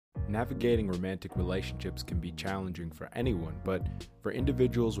Navigating romantic relationships can be challenging for anyone, but for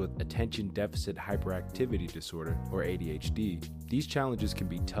individuals with attention deficit hyperactivity disorder, or ADHD, these challenges can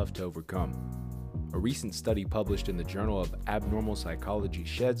be tough to overcome. A recent study published in the Journal of Abnormal Psychology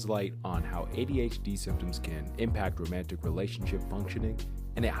sheds light on how ADHD symptoms can impact romantic relationship functioning,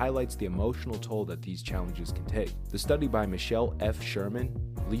 and it highlights the emotional toll that these challenges can take. The study by Michelle F. Sherman,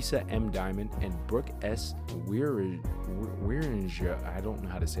 Lisa M. Diamond, and Brooke S. Wieringa, I don't know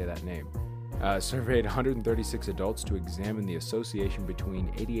how to say that name, surveyed 136 adults to examine the association between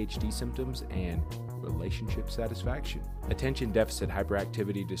ADHD symptoms and relationship satisfaction. Attention deficit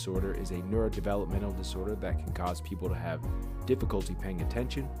hyperactivity disorder is a neurodevelopmental disorder that can cause people to have difficulty paying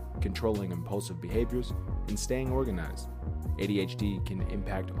attention, controlling impulsive behaviors, and staying organized. ADHD can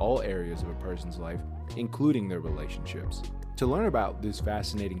impact all areas of a person's life, including their relationships. To learn about this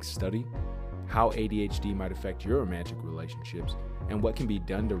fascinating study, how ADHD might affect your romantic relationships, and what can be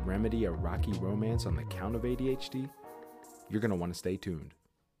done to remedy a rocky romance on the count of ADHD, you're going to want to stay tuned.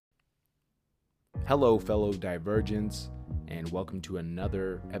 Hello, fellow Divergents, and welcome to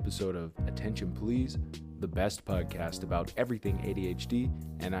another episode of Attention Please, the best podcast about everything ADHD,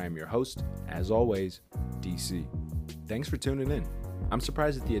 and I am your host, as always, DC. Thanks for tuning in. I'm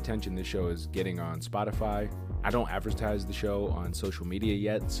surprised at the attention this show is getting on Spotify. I don't advertise the show on social media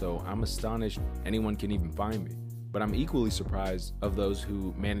yet, so I'm astonished anyone can even find me. But I'm equally surprised of those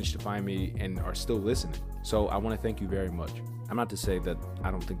who managed to find me and are still listening. So I want to thank you very much. I'm not to say that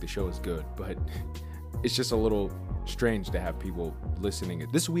I don't think the show is good, but it's just a little strange to have people listening.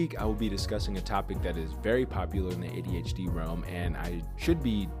 This week, I will be discussing a topic that is very popular in the ADHD realm, and I should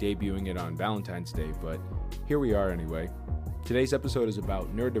be debuting it on Valentine's Day, but here we are anyway. Today's episode is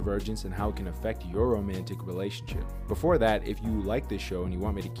about neurodivergence and how it can affect your romantic relationship. Before that, if you like this show and you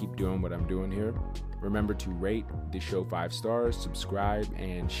want me to keep doing what I'm doing here, remember to rate the show 5 stars, subscribe,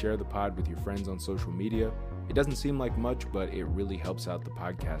 and share the pod with your friends on social media. It doesn't seem like much, but it really helps out the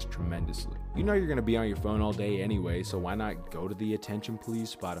podcast tremendously. You know you're going to be on your phone all day anyway, so why not go to the Attention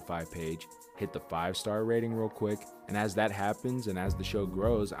Please Spotify page, hit the 5-star rating real quick, and as that happens and as the show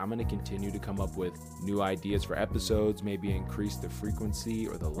grows, I'm going to continue to come up with new ideas for episodes, maybe increase the frequency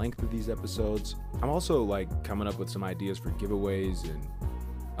or the length of these episodes. I'm also coming up with some ideas for giveaways and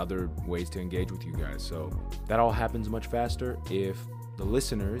other ways to engage with you guys, so that all happens much faster if the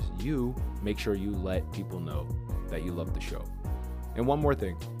listeners, you, make sure you let people know that you love the show. And one more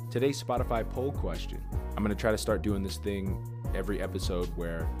thing, today's Spotify poll question. I'm going to try to start doing this thing every episode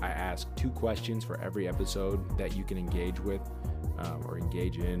where I ask 2 questions for every episode that you can engage with or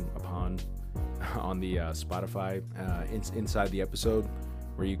engage in upon on the Spotify inside the episode,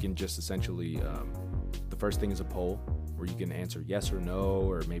 where you can just essentially, the first thing is a poll where you can answer yes or no,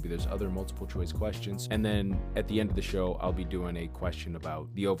 or maybe there's other multiple choice questions. And then at the end of the show, I'll be doing a question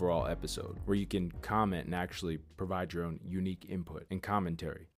about the overall episode where you can comment and actually provide your own unique input and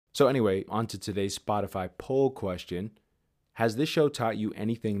commentary. So anyway, on to today's Spotify poll question. Has this show taught you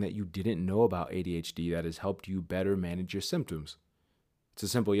anything that you didn't know about ADHD that has helped you better manage your symptoms? It's a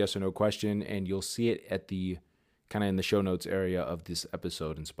simple yes or no question, and you'll see it at the kind of in the show notes area of this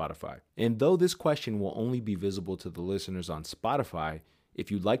episode in Spotify. And though this question will only be visible to the listeners on Spotify, if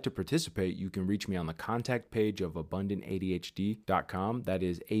you'd like to participate, you can reach me on the contact page of abundantadhd.com. That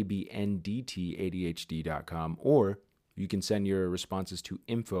is abndtadhd.com. Or you can send your responses to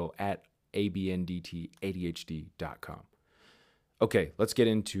info@abndtadhd.com. Okay, let's get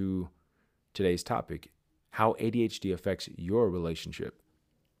into today's topic, how ADHD affects your relationship.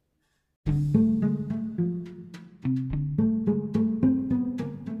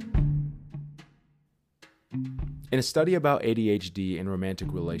 In a study about ADHD in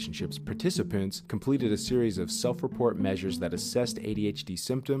romantic relationships, participants completed a series of self-report measures that assessed ADHD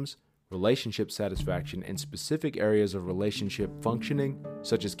symptoms, relationship satisfaction, and specific areas of relationship functioning,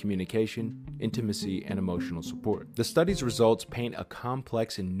 such as communication, intimacy, and emotional support. The study's results paint a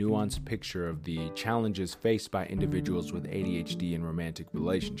complex and nuanced picture of the challenges faced by individuals with ADHD in romantic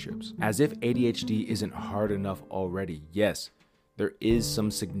relationships. As if ADHD isn't hard enough already, yes, there is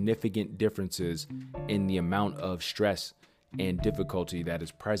some significant differences in the amount of stress and difficulty that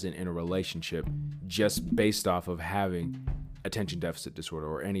is present in a relationship just based off of having attention deficit disorder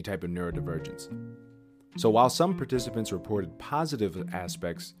or any type of neurodivergence. So while some participants reported positive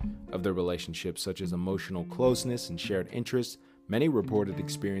aspects of their relationships, such as emotional closeness and shared interests, many reported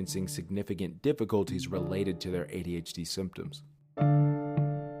experiencing significant difficulties related to their ADHD symptoms.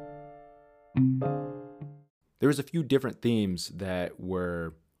 There was a few different themes that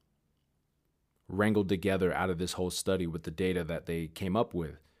were wrangled together out of this whole study with the data that they came up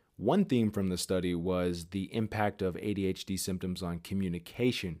with. One theme from the study was the impact of ADHD symptoms on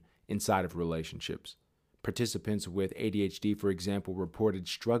communication inside of relationships. Participants with ADHD, for example, reported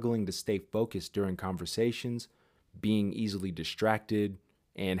struggling to stay focused during conversations, being easily distracted,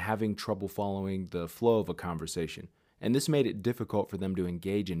 and having trouble following the flow of a conversation. And this made it difficult for them to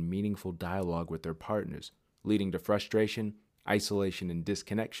engage in meaningful dialogue with their partners, leading to frustration, isolation, and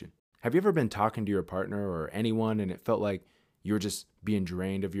disconnection. Have you ever been talking to your partner or anyone and it felt like you were just being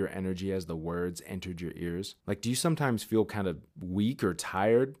drained of your energy as the words entered your ears? Like, do you sometimes feel kind of weak or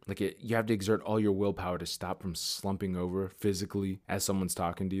tired? Like you have to exert all your willpower to stop from slumping over physically as someone's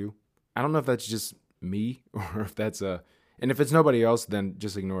talking to you? I don't know if that's just me or if that's and if it's nobody else, then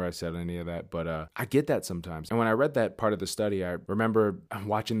just ignore I said any of that. But I get that sometimes. And when I read that part of the study, I remember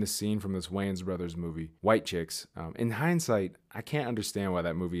watching this scene from this Wayans Brothers movie, White Chicks. In hindsight, I can't understand why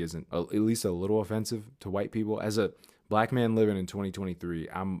that movie isn't at least a little offensive to white people. As a Black man living in 2023,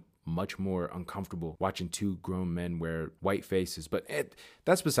 I'm much more uncomfortable watching two grown men wear white faces. But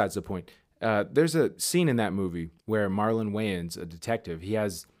that's besides the point. There's a scene in that movie where Marlon Wayans, a detective, he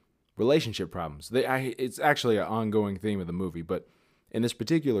has relationship problems. It's actually an ongoing theme of the movie, but in this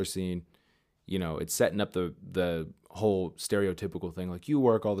particular scene, it's setting up the whole stereotypical thing, like you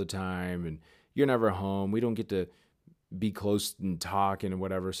work all the time and you're never home. We don't get to be close and talk and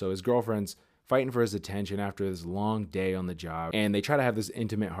whatever. So his girlfriend's fighting for his attention after this long day on the job, and they try to have this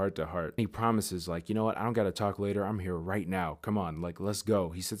intimate heart-to-heart. He promises, like, you know what, I don't got to talk later. I'm here right now. Come on, like, let's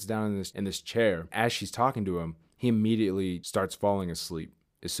go. He sits down in this chair. As she's talking to him, he immediately starts falling asleep.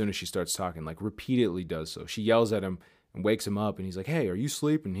 As soon as she starts talking, like repeatedly does so. She yells at him and wakes him up, and he's like, hey, are you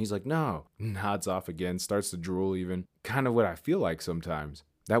asleep? And he's like, no. Nods off again, starts to drool even. Kind of what I feel like sometimes.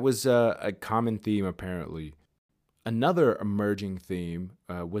 That was a common theme, apparently. Another emerging theme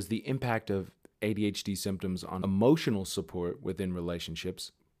was the impact of ADHD symptoms on emotional support within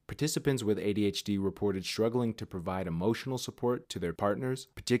relationships. Participants with ADHD reported struggling to provide emotional support to their partners,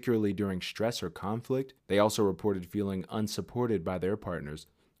 particularly during stress or conflict. They also reported feeling unsupported by their partners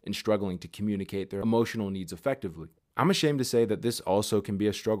and struggling to communicate their emotional needs effectively. I'm ashamed to say that this also can be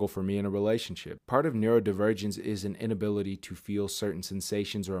a struggle for me in a relationship. Part of neurodivergence is an inability to feel certain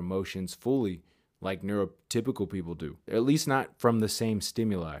sensations or emotions fully like neurotypical people do, at least not from the same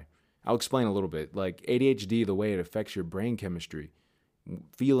stimuli. I'll explain a little bit. Like ADHD, the way it affects your brain chemistry,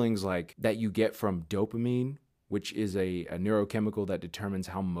 feelings like that you get from dopamine, which is a neurochemical that determines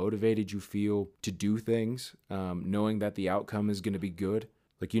how motivated you feel to do things, knowing that the outcome is going to be good.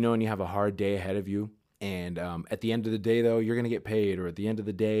 Like, when you have a hard day ahead of you, and at the end of the day, though, you're going to get paid, or at the end of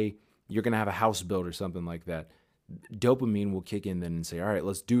the day, you're going to have a house built or something like that. Dopamine will kick in then and say, all right,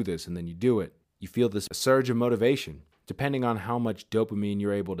 let's do this. And then you do it. You feel this surge of motivation. Depending on how much dopamine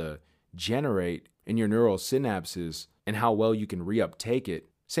you're able to generate in your neural synapses and how well you can reuptake it.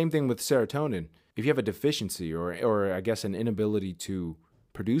 Same thing with serotonin. If you have a deficiency or I guess an inability to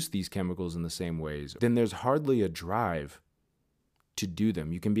produce these chemicals in the same ways, then there's hardly a drive to do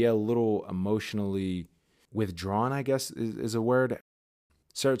them. You can be a little emotionally withdrawn, I guess is a word.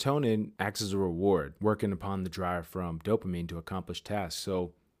 Serotonin acts as a reward, working upon the drive from dopamine to accomplish tasks.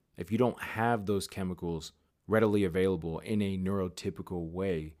 So if you don't have those chemicals readily available in a neurotypical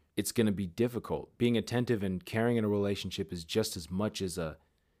way, it's going to be difficult. Being attentive and caring in a relationship is just as much as a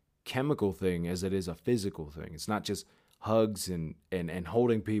chemical thing as it is a physical thing. It's not just hugs and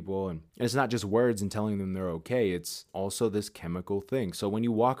holding people, and it's not just words and telling them they're okay. It's also this chemical thing. So when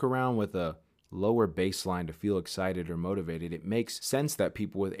you walk around with a lower baseline to feel excited or motivated, it makes sense that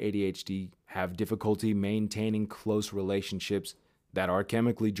people with ADHD have difficulty maintaining close relationships that are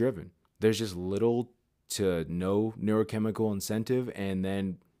chemically driven. There's just little to no neurochemical incentive, and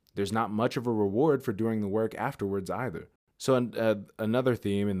then there's not much of a reward for doing the work afterwards either. So another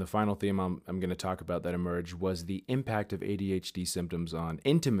theme, and the final theme I'm going to talk about that emerged, was the impact of ADHD symptoms on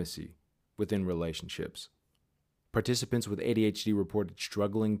intimacy within relationships. Participants with ADHD reported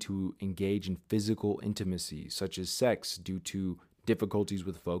struggling to engage in physical intimacy, such as sex, due to difficulties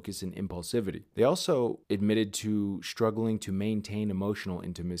with focus and impulsivity. They also admitted to struggling to maintain emotional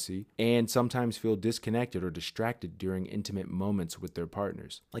intimacy and sometimes feel disconnected or distracted during intimate moments with their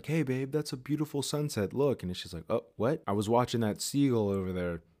partners. Like, hey babe, that's a beautiful sunset, look. And it's just like, oh, what? I was watching that seagull over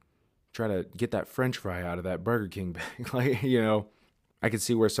there try to get that French fry out of that Burger King bag. Like, I could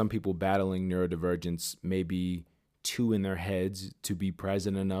see where some people battling neurodivergence may be too in their heads to be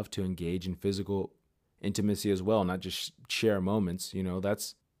present enough to engage in physical intimacy as well, not just share moments.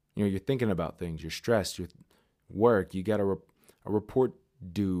 That's, you're thinking about things, you're stressed, you're work, you got a report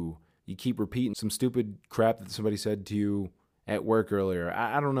due, you keep repeating some stupid crap that somebody said to you at work earlier.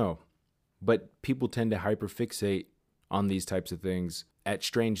 I don't know, but people tend to hyperfixate on these types of things at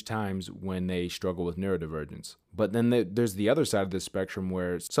strange times when they struggle with neurodivergence. But then there's the other side of the spectrum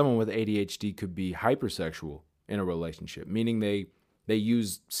where someone with ADHD could be hypersexual in a relationship, meaning they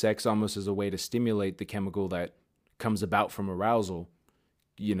use sex almost as a way to stimulate the chemical that comes about from arousal,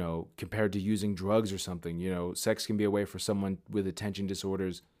 compared to using drugs or something. Sex can be a way for someone with attention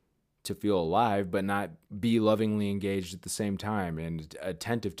disorders to feel alive, but not be lovingly engaged at the same time and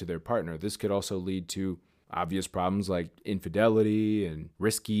attentive to their partner. This could also lead to obvious problems like infidelity and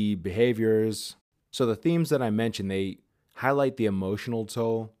risky behaviors. So the themes that I mentioned, they highlight the emotional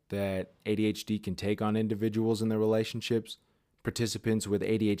toll that ADHD can take on individuals in their relationships. Participants with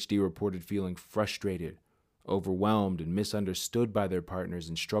ADHD reported feeling frustrated, overwhelmed, and misunderstood by their partners,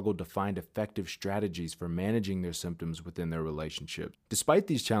 and struggled to find effective strategies for managing their symptoms within their relationship. Despite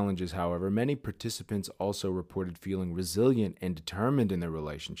these challenges, however, many participants also reported feeling resilient and determined in their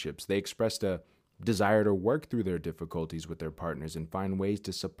relationships. They expressed a desire to work through their difficulties with their partners and find ways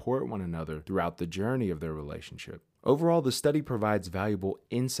to support one another throughout the journey of their relationship. Overall, the study provides valuable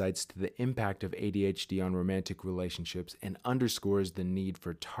insights to the impact of ADHD on romantic relationships and underscores the need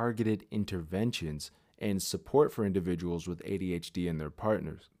for targeted interventions and support for individuals with ADHD and their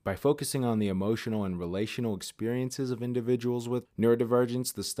partners. By focusing on the emotional and relational experiences of individuals with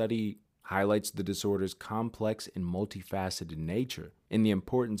neurodivergence, the study highlights the disorder's complex and multifaceted nature and the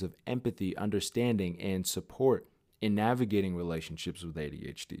importance of empathy, understanding, and support in navigating relationships with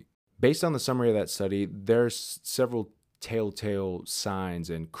ADHD. Based on the summary of that study, there's several telltale signs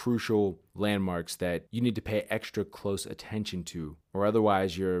and crucial landmarks that you need to pay extra close attention to, or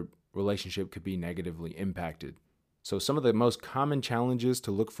otherwise your relationship could be negatively impacted. So some of the most common challenges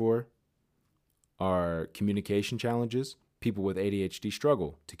to look for are communication challenges. People with ADHD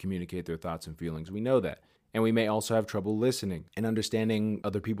struggle to communicate their thoughts and feelings. We know that. And we may also have trouble listening and understanding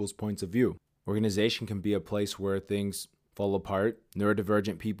other people's points of view. Organization can be a place where things fall apart.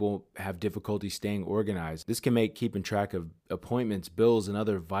 Neurodivergent people have difficulty staying organized. This can make keeping track of appointments, bills, and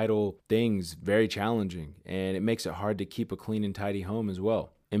other vital things very challenging, and it makes it hard to keep a clean and tidy home as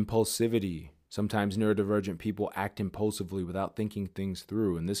well. Impulsivity. Sometimes neurodivergent people act impulsively without thinking things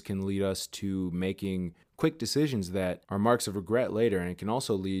through, and this can lead us to making quick decisions that are marks of regret later, and it can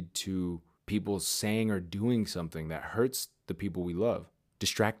also lead to people saying or doing something that hurts the people we love.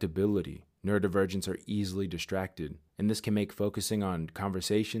 Distractibility. Neurodivergents are easily distracted, and this can make focusing on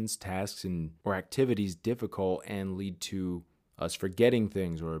conversations, tasks, or activities difficult and lead to us forgetting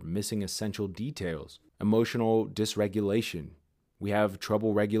things or missing essential details. Emotional dysregulation. We have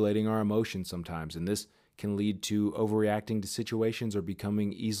trouble regulating our emotions sometimes, and this can lead to overreacting to situations or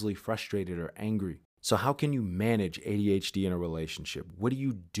becoming easily frustrated or angry. So how can you manage ADHD in a relationship? What do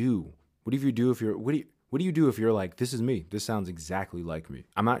you do? What do you do if you're like, this is me, this sounds exactly like me?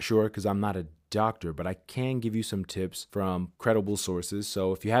 I'm not sure because I'm not a doctor, but I can give you some tips from credible sources.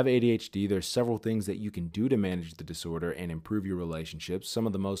 So if you have ADHD, there's several things that you can do to manage the disorder and improve your relationships. Some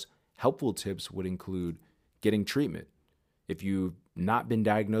of the most helpful tips would include getting treatment. If you've not been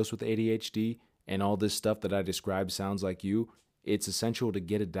diagnosed with ADHD and all this stuff that I described sounds like you, it's essential to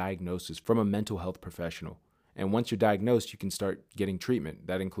get a diagnosis from a mental health professional. And once you're diagnosed, you can start getting treatment.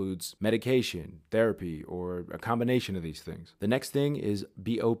 That includes medication, therapy, or a combination of these things. The next thing is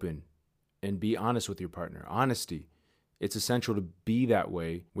be open and be honest with your partner. Honesty. It's essential to be that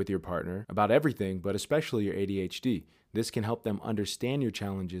way with your partner about everything, but especially your ADHD. This can help them understand your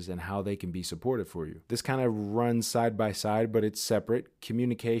challenges and how they can be supportive for you. This kind of runs side by side, but it's separate.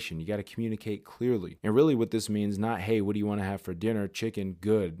 Communication. You got to communicate clearly. And really what this means, not, hey, what do you want to have for dinner? Chicken,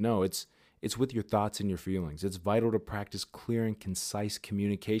 good. No, it's with your thoughts and your feelings. It's vital to practice clear and concise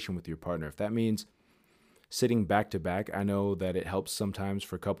communication with your partner. If that means sitting back to back, I know that it helps sometimes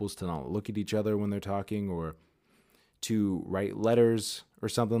for couples to not look at each other when they're talking, or to write letters or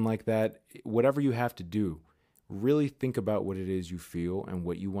something like that. Whatever you have to do, really think about what it is you feel and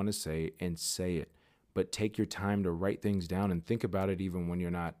what you want to say and say it. But take your time to write things down and think about it even when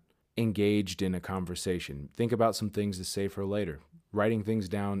you're not engaged in a conversation. Think about some things to say for later. Writing things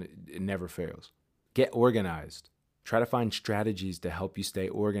down, it never fails. Get organized. Try to find strategies to help you stay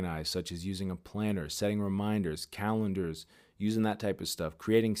organized, such as using a planner, setting reminders, calendars, using that type of stuff,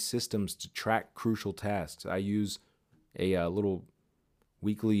 creating systems to track crucial tasks. I use a little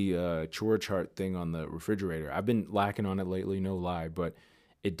weekly chore chart thing on the refrigerator. I've been lacking on it lately, no lie, but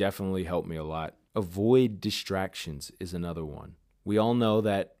it definitely helped me a lot. Avoid distractions is another one. We all know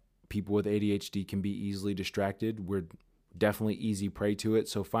that people with ADHD can be easily distracted. We're definitely easy prey to it.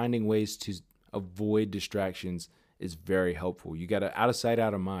 So finding ways to avoid distractions is very helpful. You got to out of sight,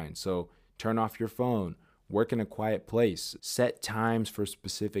 out of mind. So turn off your phone, Work in a quiet place. Set times for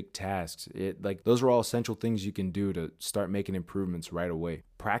specific tasks. Those are all essential things you can do to start making improvements right away.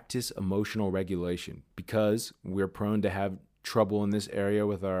 Practice emotional regulation. Because we're prone to have trouble in this area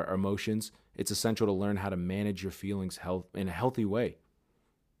with our emotions, it's essential to learn how to manage your feelings in a healthy way.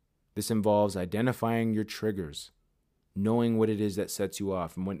 This involves identifying your triggers, knowing what it is that sets you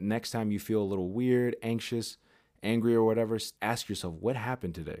off. And when next time you feel a little weird, anxious, angry, or whatever, ask yourself, what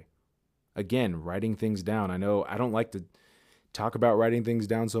happened today? Again, writing things down. I know I don't like to talk about writing things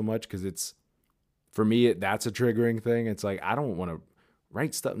down so much because for me, that's a triggering thing. It's like, I don't want to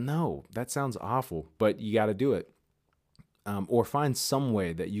write stuff. No, that sounds awful, but you got to do it. Or find some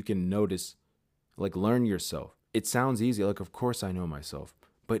way that you can notice, learn yourself. It sounds easy. Of course I know myself,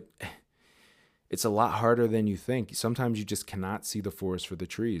 but it's a lot harder than you think. Sometimes you just cannot see the forest for the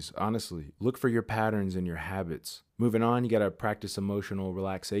trees. Honestly, look for your patterns and your habits. Moving on, you got to practice emotional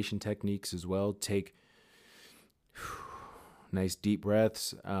relaxation techniques as well. Take nice deep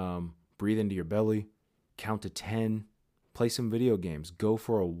breaths. Breathe into your belly. Count to 10. Play some video games. Go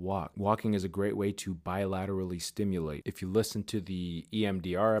for a walk. Walking is a great way to bilaterally stimulate. If you listen to the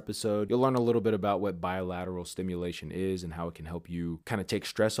EMDR episode, you'll learn a little bit about what bilateral stimulation is and how it can help you kind of take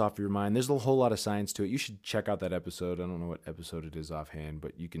stress off your mind. There's a whole lot of science to it. You should check out that episode. I don't know what episode it is offhand,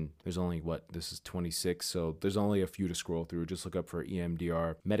 but there's only this is 26, so there's only a few to scroll through. Just look up for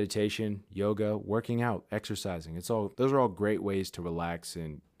EMDR. Meditation, yoga, working out, exercising. Those are all great ways to relax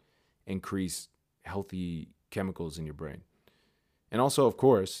and increase healthy chemicals in your brain. And also, of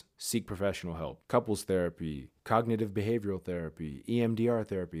course, seek professional help. Couples therapy, cognitive behavioral therapy, EMDR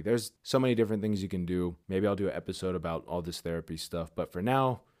therapy. There's so many different things you can do. Maybe I'll do an episode about all this therapy stuff. But for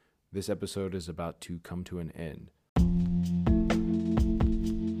now, this episode is about to come to an end.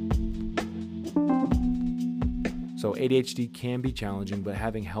 So ADHD can be challenging, but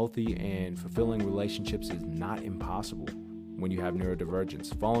having healthy and fulfilling relationships is not impossible when you have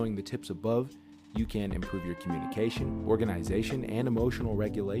neurodivergence. Following the tips above, you can improve your communication, organization, and emotional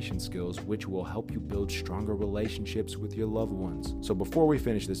regulation skills, which will help you build stronger relationships with your loved ones. So before we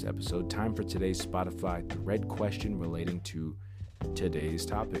finish this episode, time for today's Spotify thread question relating to today's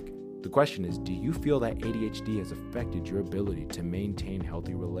topic. The question is, do you feel that ADHD has affected your ability to maintain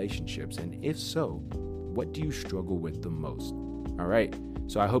healthy relationships? And if so, what do you struggle with the most? All right.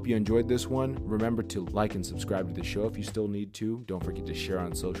 So I hope you enjoyed this one. Remember to like and subscribe to the show if you still need to. Don't forget to share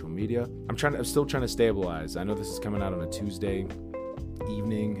on social media. I'm still trying to stabilize. I know this is coming out on a Tuesday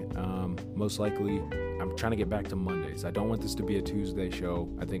evening. Most likely, I'm trying to get back to Mondays. I don't want this to be a Tuesday show.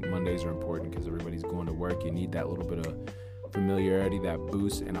 I think Mondays are important because everybody's going to work. You need that little bit of familiarity, that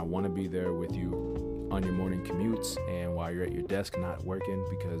boost, and I want to be there with you on your morning commutes and while you're at your desk not working,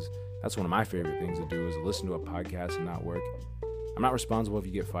 because that's one of my favorite things to do is listen to a podcast and not work. I'm not responsible if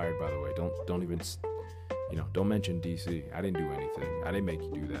you get fired, by the way. Don't even, don't mention DC. I didn't do anything. I didn't make you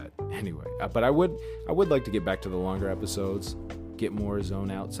do that. Anyway, but I would like to get back to the longer episodes, get more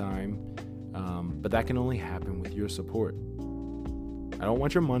zone out time. But that can only happen with your support. I don't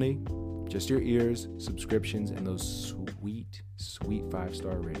want your money, just your ears, subscriptions, and those sweet, sweet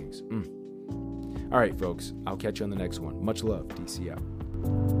 5-star ratings. All right, folks. I'll catch you on the next one. Much love. DC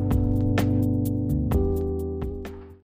out.